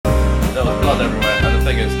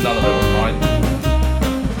thing is, none of it was mine.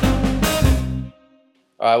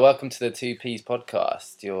 Alright, welcome to the Two Ps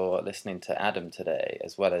podcast. You're listening to Adam today,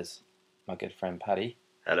 as well as my good friend Paddy.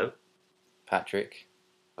 Hello. Patrick.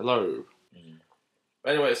 Hello.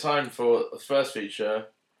 Anyway, it's time for the first feature,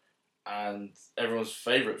 and everyone's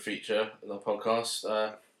favourite feature in the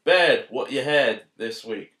podcast. Baird, what you had this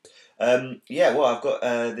week? I've got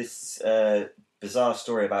this bizarre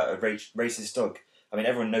story about a racist dog. I mean,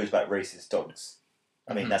 everyone knows about racist dogs.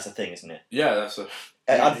 I mean, that's a thing, isn't it? Yeah, that's a...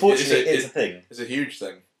 Unfortunately, it's a thing. It's a huge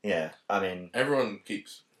thing. Yeah, I mean... Everyone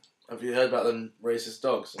keeps... Have you heard about them racist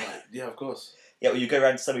dogs? I'm like, yeah, of course. Yeah, well, you go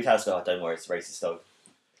around to somebody's house and go, oh, don't worry, it's a racist dog.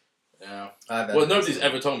 Yeah. Well, nobody's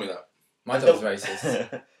ever told me that. My dog's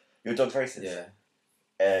racist. Your dog's racist?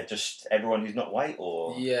 Yeah. Just everyone who's not white,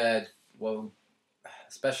 or...? Yeah, well,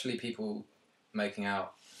 especially people making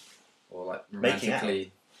out, or like romantically... Making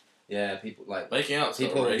out? Yeah, people like... Making out's not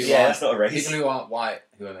people a race. Yeah, that's not a race. People who aren't white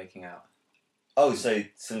who are making out. Oh, so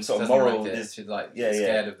some sort of Doesn't moral... like it. She's like Yeah,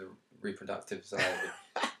 scared of the reproductive side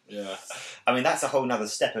of it. Yeah. I mean, that's a whole nother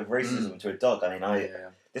step of racism to a dog. I mean,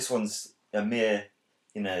 Yeah. this one's a mere,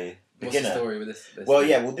 beginner. What's the story with this Well,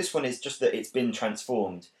 thing? this one is just that it's been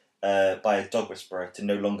transformed by a dog whisperer to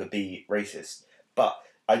no longer be racist. But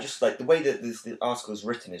I just like the way that the article is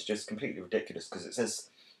written is just completely ridiculous because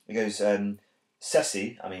it goes,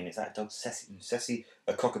 Ceci, I mean, is that a dog? Ceci,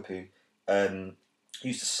 a cockapoo,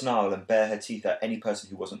 used to snarl and bare her teeth at any person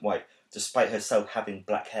who wasn't white, despite herself having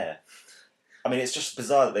black hair. I mean, it's just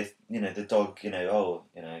bizarre that the dog,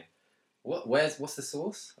 What's the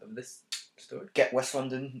source of this story? Get West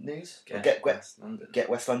London News? West London.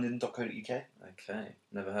 GetWestLondon.co.uk? Okay,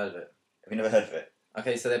 never heard of it. Have you never heard of it?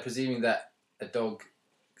 Okay, so they're presuming that a dog...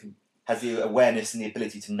 Has the awareness and the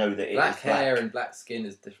ability to know that it black is black. hair and black skin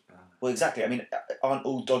is different. Well, exactly. I mean, aren't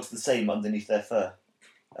all dogs the same underneath their fur?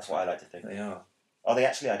 That's what I like to think. They are. Are they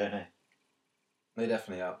actually? I don't know. They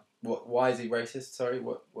definitely are. Why is he racist? Sorry,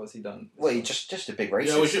 what's he done? Well, he's just a big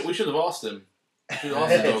racist. Yeah, we should have asked him. We should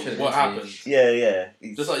have asked the dog what happened. Yeah.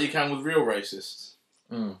 Just like you can with real racists.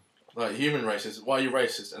 Mm. Like human racists. Why are you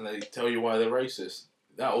racist? And they tell you why they're racist.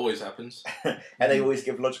 That always happens. And they always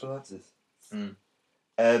give logical answers. Mm.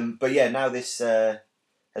 But yeah, now this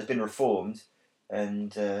has been reformed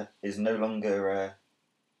and is no longer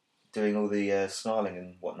doing all the snarling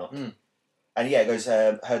and whatnot. Mm. And yeah, it goes,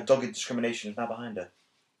 her dogged discrimination is now behind her.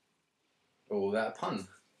 Oh, that pun.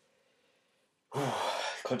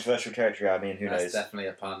 Controversial territory, I mean, who That's knows? definitely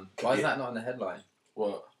a pun. Why is that not in the headline?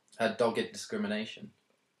 What? Her dogged discrimination.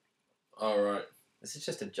 Alright. This is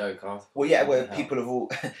just a joke, Arthur. Well, yeah, where people of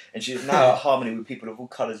all... and she's now at harmony with people of all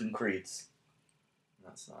colours and creeds.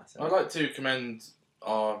 That's nice. I'd like to commend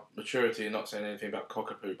our maturity in not saying anything about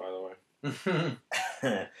cockapoo, by the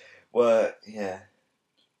way. Well, yeah.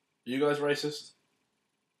 You guys racist?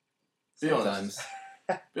 Be Sometimes.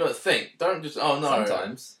 honest. Be honest. Think. Don't just... Oh, no.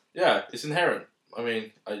 Sometimes. Yeah, it's inherent. I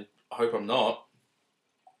mean, I hope I'm not.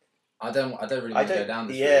 I don't really want to go down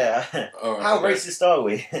this route. Yeah. Alright, How okay. racist are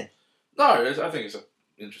we? No, I think it's an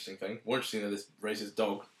interesting thing. More interesting than this racist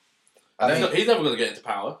dog. He's never going to get into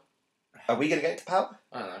power. Are we going to get into power?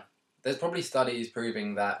 I don't know. There's probably studies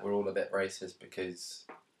proving that we're all a bit racist because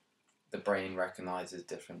the brain recognises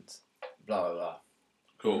different blah blah blah.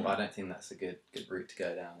 Cool. But I don't think that's a good route to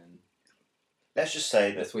go down in Let's just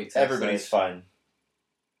say this that week's everybody's episode. fine.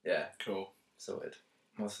 Yeah, Cool. sorted.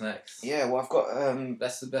 What's next? Yeah, well, I've got...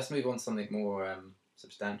 Let's move on to something more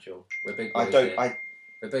substantial. We're big I boys. don't... here.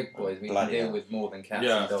 We're big boys. We can Bloody deal hell. with more than cats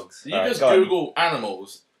Yeah. and dogs. You Alright, just go on. Google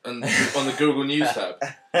animals and on the Google News tab.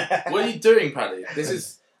 What are you doing, Paddy? This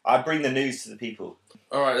is... I bring the news to the people.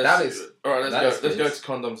 Alright, let's go to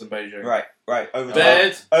condoms in Beijing. Right. Over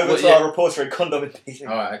Baird, to our reporter in condom in Beijing.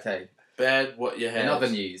 Alright, okay. Baird, what you had? In other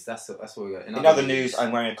news, that's what we got. In other news,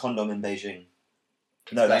 I'm wearing a condom in Beijing.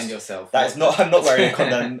 No, Explain yourself. That is not. I'm not wearing a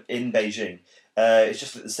condom in Beijing. It's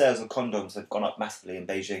just that the sales of condoms have gone up massively in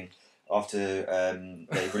Beijing after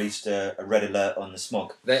they released a red alert on the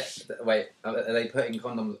smog. Wait, are they putting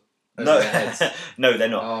condoms over No, their heads? no, they're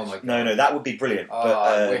not. Oh my god. No, that would be brilliant. Oh, but,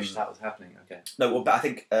 I wish that was happening. Okay. No, well, but I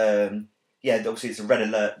think obviously it's a red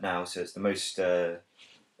alert now, so it's the most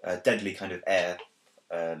deadly kind of air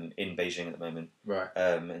in Beijing at the moment. Right.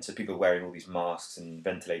 And so people are wearing all these masks and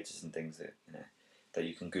ventilators and things that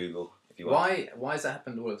you can Google if you want. Why has that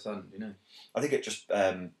happened all of a sudden? Do you know? I think it just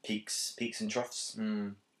peaks and troughs.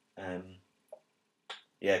 Mm.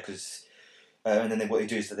 Yeah, because and then what they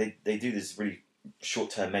do is that they do this really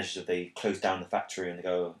short-term measures of they close down the factory and they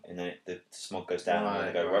go and then the smog goes down and then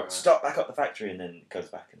they go right, stop back up the factory and then it goes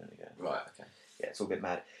back and then they go right. Okay. Yeah, it's all a bit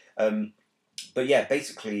mad. But yeah,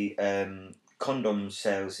 basically condom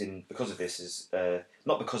sales because of this is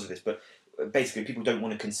not because of this, but basically people don't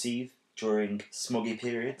want to conceive during smoggy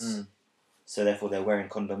periods, so therefore they're wearing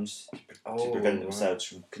condoms to prevent themselves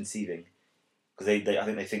from conceiving. Because I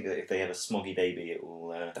think they think that if they have a smoggy baby, it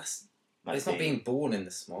will. It's not being born in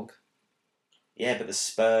the smog. Yeah, but the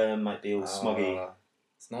sperm might be all smoggy.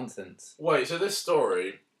 It's nonsense. Wait, so this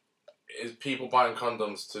story is people buying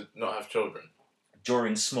condoms to not have children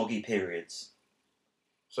During smoggy periods.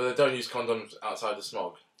 So they don't use condoms outside the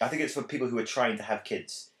smog. I think it's for people who are trying to have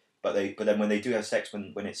kids, but then when they do have sex,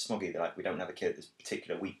 when it's smoggy, they're like, we don't have a kid this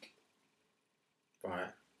particular week.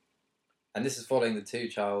 Right. And this is following the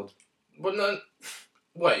two-child... But no,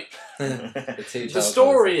 wait. the two-child The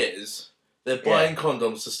story is they're buying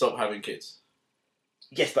condoms to stop having kids.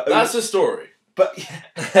 Yes, but... That's the story. But...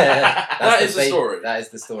 that is the story. That is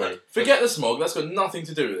the story. Forget the smog, that's got nothing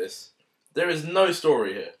to do with this. There is no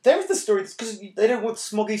story here. There is the story, because they don't want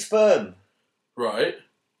smoggy sperm. Right.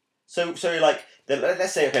 So like,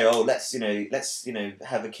 let's say, okay, let's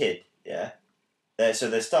have a kid, yeah? So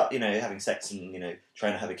they start, having sex and,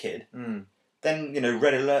 trying to have a kid. Then,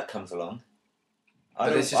 Red Alert comes along.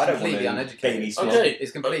 But it's just completely uneducated. Baby smog. Okay,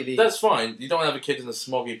 it's completely... That's fine. You don't want to have a kid in a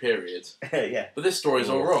smoggy period. Yeah. But this story's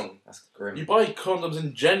all wrong. That's grim. You buy condoms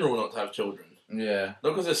in general not to have children. Yeah.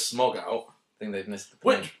 Not because there's smog out. I think they've missed the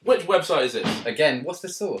point. Which website is this? Again, what's the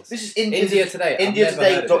source? This is India Today.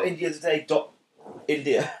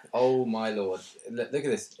 India. Oh my lord. Look at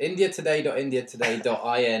this.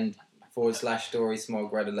 indiatoday.indiatoday.in/story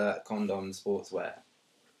smog red alert condom sportswear.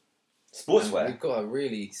 Sportswear? We've got to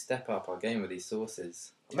really step up our game with these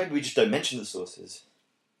sources. Maybe we just don't mention the sources.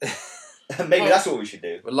 Maybe that's what we should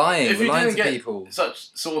do. We're lying. If We're you lying didn't to get people.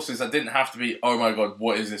 such sources that didn't have to be, oh my god,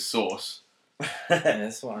 what is this source? Yeah,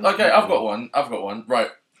 that's what I'm Okay, I've got one.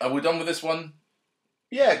 Right, are we done with this one?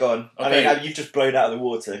 Yeah, go on. Okay. I mean, you've just blown out of the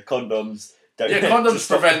water. Condoms don't... Yeah, condoms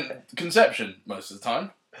prevent conception most of the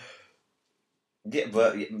time. Yeah,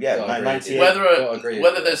 but... Yeah, Gotta agree. 98...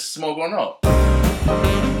 Whether there's smog or not.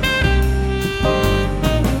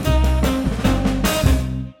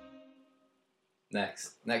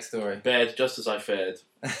 Next story. Bed, just as I fared.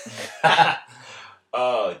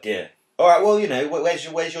 Oh, dear. Alright, well, where's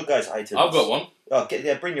your guys' items? I've got one. Oh,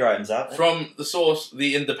 bring your items out. From the source,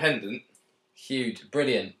 The Independent. Huge.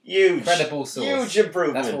 Brilliant. Huge. Credible source. Huge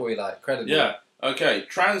improvement. That's what we like. Credible. Yeah. Okay.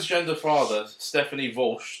 Transgender father, Stephanie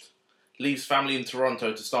Volst, leaves family in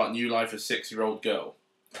Toronto to start new life as 6-year-old girl.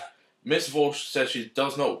 Miss Volst says she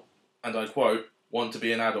does not, and I quote, want to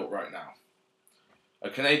be an adult right now.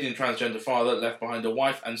 A Canadian transgender father left behind a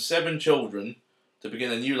wife and 7 children to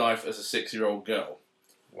begin a new life as a 6-year-old girl.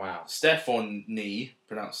 Wow. Stephanie,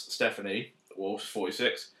 pronounced Stephanie, Walsh,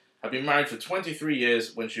 46, had been married for 23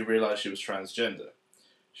 years when she realised she was transgender.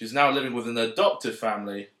 She's now living with an adoptive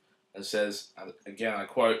family and says, and again I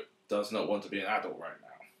quote, does not want to be an adult right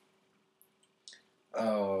now.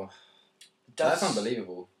 Oh. That's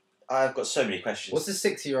unbelievable. I've got so many questions. What's the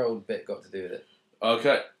 6-year-old bit got to do with it?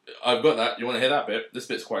 Okay, I've got that. You want to hear that bit? This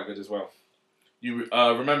bit's quite good as well. You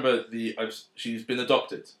remember she's been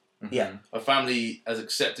adopted. Yeah. Her family has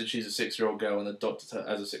accepted she's a 6-year-old girl and adopted her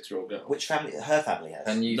as a 6-year-old girl. Which family? Her family has?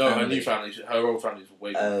 Her new family. Her old family's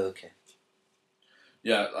way more. Oh, okay.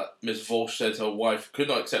 Yeah, Ms. Volsh said her wife could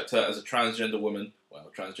not accept her as a transgender woman, well,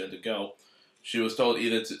 a transgender girl. She was told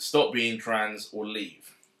either to stop being trans or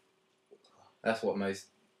leave. That's what most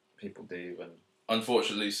people do when...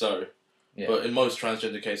 Unfortunately so. Yeah. But in most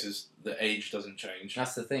transgender cases, the age doesn't change.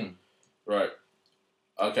 That's the thing. Right.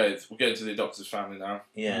 Okay, we'll get into the adopter's family now.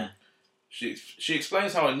 Yeah. She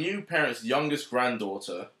explains how a new parent's youngest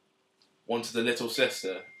granddaughter wanted a little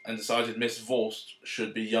sister and decided Miss Volst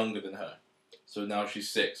should be younger than her. So now she's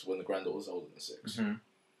 6 when the granddaughter's older than 6. Mm-hmm.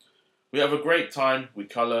 We have a great time, we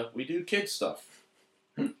colour, we do kid stuff.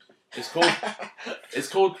 It's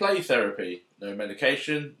called play therapy. No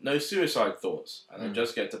medication, no suicide thoughts. And I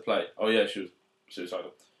just get to play. Oh yeah, she was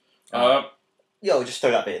suicidal. Yeah, we'll just throw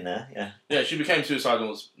that bit in there, yeah. Yeah, she became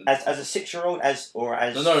suicidal as a 6-year-old,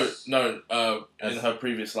 No, in her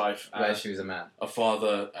previous life. Where she was a man. A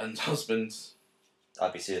father and husband.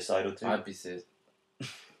 I'd be suicidal too. I'd be suicidal.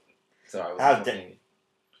 Sorry, I How wasn't talking.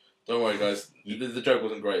 Don't worry, guys. The joke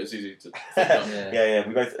wasn't great. It's easy to... Yeah,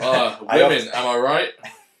 we both... women, am I right?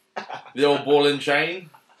 The old ball and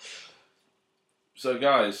chain. So,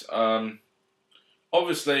 guys,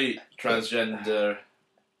 obviously, transgender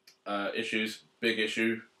issues, big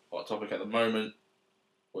issue, hot topic at the moment,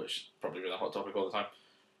 which probably been a hot topic all the time.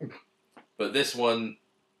 But this one,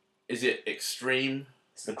 is it extreme?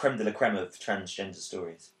 It's the creme de la creme of transgender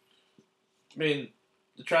stories. I mean,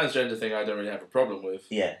 the transgender thing I don't really have a problem with.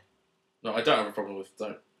 Yeah. No, I don't have a problem with.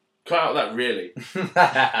 Don't Cut out that really.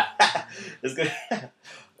 It's good.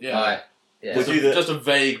 Yeah. Right. Yeah. We'll do the- Just a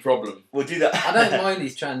vague problem. We'll do that. I don't mind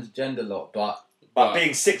these transgender lot, but But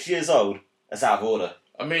being 6 years old, that's out of order.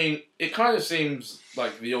 I mean, it kind of seems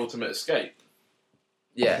like the ultimate escape.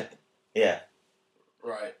 yeah. Yeah.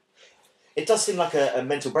 Right. It does seem like a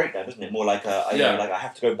mental breakdown, doesn't it? More like you Yeah. know, like I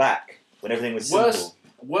have to go back when everything was simple.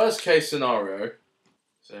 Worst case scenario.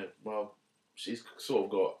 So, well, she's sort of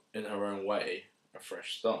got, in her own way, a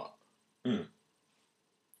fresh start. I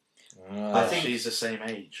think- She's the same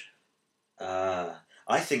age.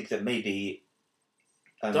 I think that maybe.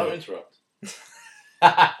 Don't interrupt.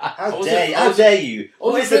 How was dare it- you? I How was- dare you? I wasn't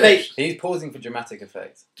What is the mate? finished. He's pausing for dramatic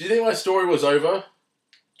effect. Do you think my story was over?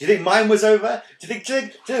 Do you think mine was over? Do you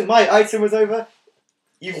think my item was over?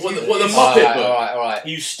 You What the you Muppet book? Alright.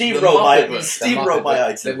 you steamrolled my Muppet book. steamrolled my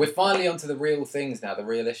item. We're finally onto the real things now, the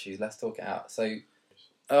real issues. Let's talk it out. So,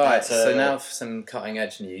 alright, so now for some cutting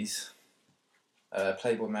edge news.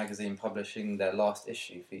 Playboy magazine publishing their last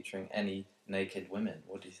issue featuring any naked women.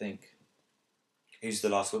 What do you think? Who's the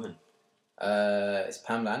last woman? It's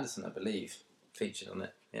Pamela Anderson, I believe, featured on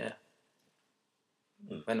it. Yeah.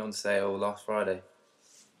 Went on sale last Friday.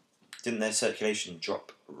 Didn't their circulation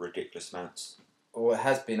drop ridiculous amounts? Or it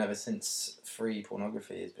has been ever since free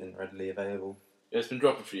pornography has been readily available. Yeah, it's been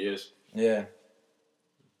dropping for years. Yeah.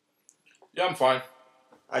 Yeah, I'm fine.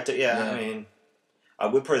 I Yeah. mean,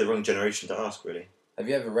 we're probably the wrong generation to ask, really. Have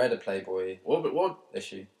you ever read a Playboy What?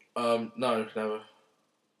 issue? No, never.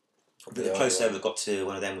 Probably The are, closest I yeah. ever got to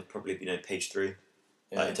one of them was probably page 3,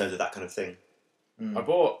 Yeah. in terms of that kind of thing. I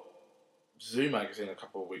bought Zoo magazine a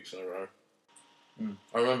couple of weeks in a row. Mm.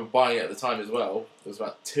 I remember buying it at the time as well. It was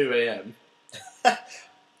about 2 a.m.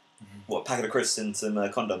 What, a packet of crisps and some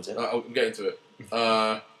condoms? Yeah? I'm getting to it.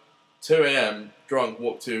 2 a.m. drunk,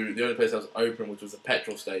 walked to the only place that was open, which was a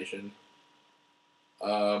petrol station.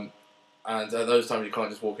 And at those times, you can't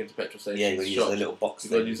just walk into petrol stations. Yeah, you got to use shops. the little box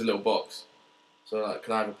You've got to thing. use a little box. So like,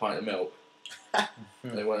 can I have a pint of milk?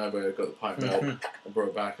 They went over, got the pint of milk, and brought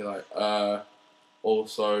it back. And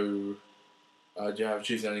also, do you have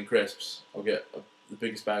cheese and onion crisps? I'll get the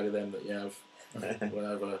biggest bag of them that you have. Went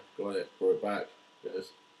over, got it, brought it back. Goes,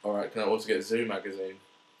 all right, can I also get a Zoo magazine?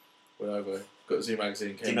 Went over, got the Zoo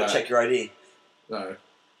magazine, Do came you not back. check your ID? No.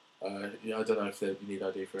 Yeah, I don't know if you need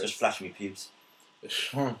ID for it. Just flash me pubes.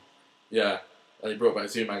 Yeah. And he brought back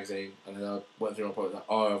Zoo magazine, and then I went through my pocket like,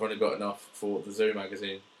 oh, I've only got enough for the Zoo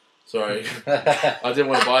magazine. Sorry, I didn't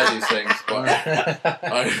want to buy these things,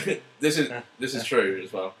 but this is true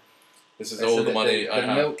as well. This is So all the money I the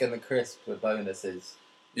have. milk and the crisp were bonuses.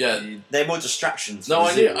 Yeah. They're more distractions. No,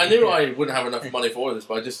 for I the knew zoo. I knew I wouldn't have enough money for all of this,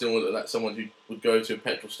 but I just didn't want to let someone who would go to a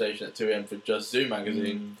petrol station at 2 a.m. for just Zoo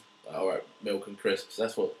magazine. All right, milk and crisps.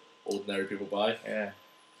 That's what ordinary people buy. Yeah.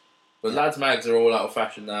 But lads mags are all out of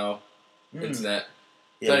fashion now. Mm. Internet.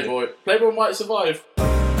 Yeah, Playboy might survive.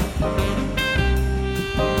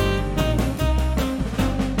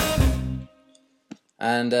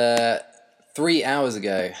 And 3 hours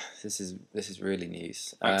ago, this is really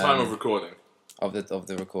news. At time of recording. of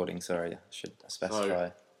the recording. Sorry, I should specify.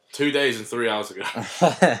 2 days and 3 hours ago.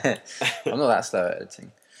 I'm not that slow at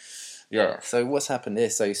editing. Yeah. So what's happened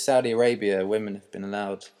is, so Saudi Arabia, women have been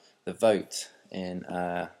allowed the vote in,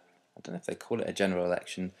 I don't know if they call it a general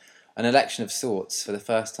election, an election of sorts for the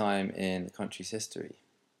first time in the country's history.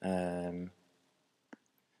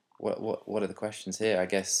 What are the questions here? I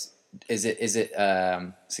guess is it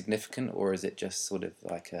significant, or is it just sort of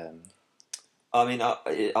like? I mean,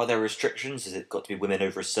 are there restrictions? Has it got to be women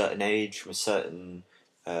over a certain age, from a certain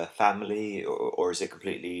family, or is it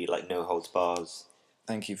completely like no holds bars?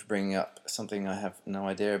 Thank you for bringing up something I have no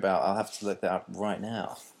idea about. I'll have to look that up right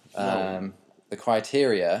now. The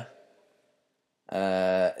criteria.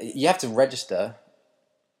 You have to register.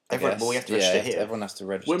 I Everyone, guess. well, we have to register Yeah, here. everyone has to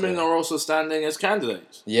register. Women are also standing as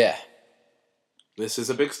candidates. Yeah, This is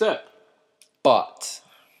a big step. but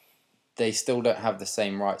they still don't have the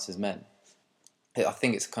same rights as men. I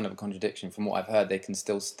think it's kind of a contradiction. From what I've heard, they can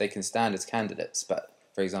stand as candidates, but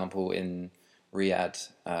for example, in Riyadh,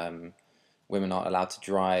 women aren't allowed to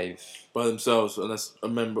drive. By themselves, unless a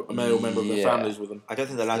male member of their Yeah. family is with them. I don't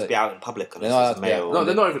think they're allowed to be out in public They're not unless it's allowed to be male. out. No,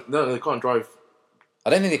 they're not even. No, they can't drive I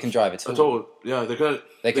don't think they can drive at all. at all. Yeah, they can.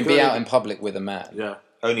 They can be out in public with a man. Yeah,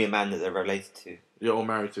 Only a man that they're related to. yeah, or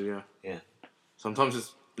married to. Yeah. Yeah. Sometimes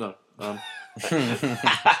it's no.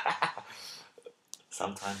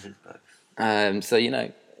 Sometimes it's both. So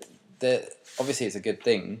obviously it's a good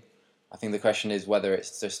thing. I think the question is whether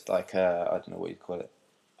it's just like I don't know what you call it.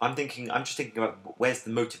 I'm just thinking about where's the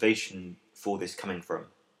motivation for this coming from?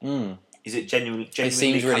 Mm. Is it genuinely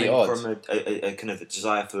seems really coming odd. from a kind of a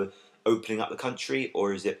desire for opening up the country,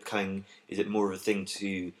 or is it more of a thing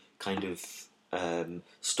to kind of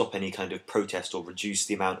stop any kind of protest or reduce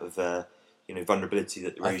the amount of vulnerability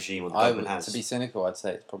that the regime or the government has? To be cynical, I'd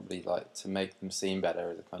say it's probably like to make them seem better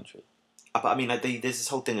as a country. But I mean, like there's this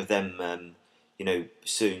whole thing of them,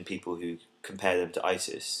 suing people who compare them to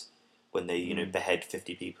ISIS when they, behead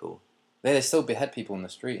 50 people. They still behead people in the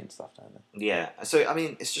street and stuff, don't they? Yeah. So I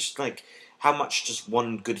mean, it's just like how much does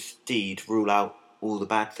one good deed rule out all the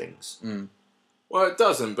bad things? Mm. Well, it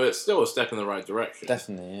doesn't, but it's still a step in the right direction.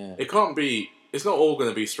 Definitely, yeah. It can't be. It's not all going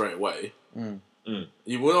to be straight away. Mm. Mm.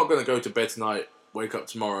 We're not going to go to bed tonight, wake up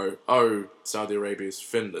tomorrow. Oh, Saudi Arabia is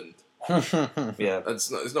Finland. Yeah.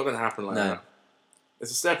 It's not going to happen like that.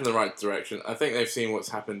 It's a step in the right direction. I think they've seen what's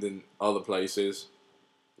happened in other places,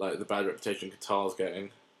 like the bad reputation Qatar's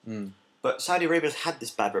getting. Mm. But Saudi Arabia's had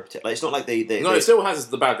this bad reputation. Like, it's not like they it still has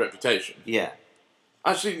the bad reputation. Yeah.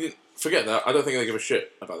 Actually, forget that. I don't think they give a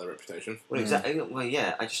shit about their reputation. Well, exactly. Well,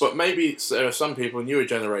 yeah. But maybe there are some people, newer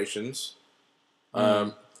generations,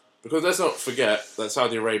 because let's not forget that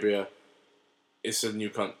Saudi Arabia is a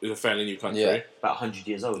fairly new country. Yeah. About 100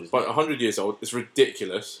 years old, isn't it? But 100 years old. It's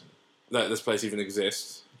ridiculous that this place even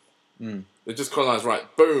exists. Mm. They just colonised, right,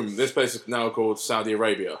 boom, this place is now called Saudi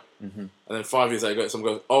Arabia. Mm-hmm. And then 5 years later,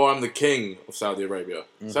 someone goes, oh, I'm the king of Saudi Arabia.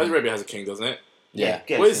 Mm-hmm. Saudi Arabia has a king, doesn't it? Yeah.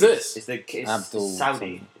 Yeah, What is this? It's Abdul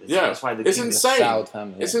Saudi. Yeah. That's why It's insane. Saud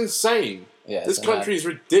family, yeah. It's insane. Yeah, This it's country is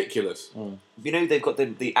ridiculous. Mm. They've got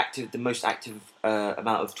the most active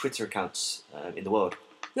amount of Twitter accounts in the world.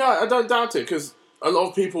 Yeah, I don't doubt it, because a lot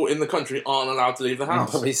of people in the country aren't allowed to leave the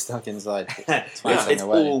house. Probably stuck inside. It's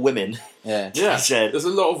all women. Yeah. Yeah, Said. there's a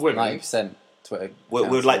lot of women. 90% Twitter.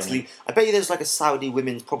 Would like to leave. I bet you there's like a Saudi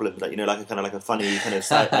women's problem, like like a kind of like a funny kind of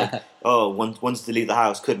wanted to leave the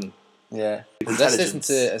house, couldn't. Yeah. Let's listen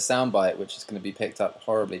to a soundbite which is going to be picked up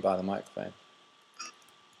horribly by the microphone.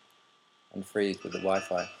 And freeze with the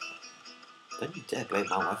Wi-Fi. Don't you dare blame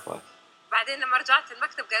my Wi-Fi. بعدين لما رجعت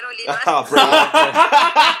المكتب قالوا لي Oh, brilliant.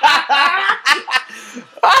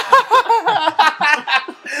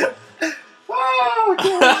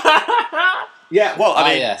 Yeah, well, I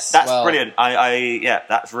mean, yes. that's Well, brilliant.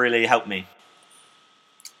 That's really helped me.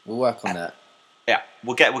 We'll work on that. Yeah,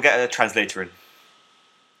 we'll get a translator in.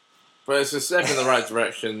 But it's a step in the right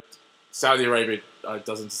direction. Saudi Arabia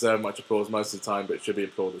doesn't deserve much applause most of the time, but it should be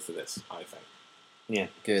applauded for this, I think. Yeah,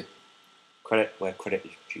 Good. credit where credit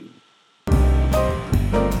is due.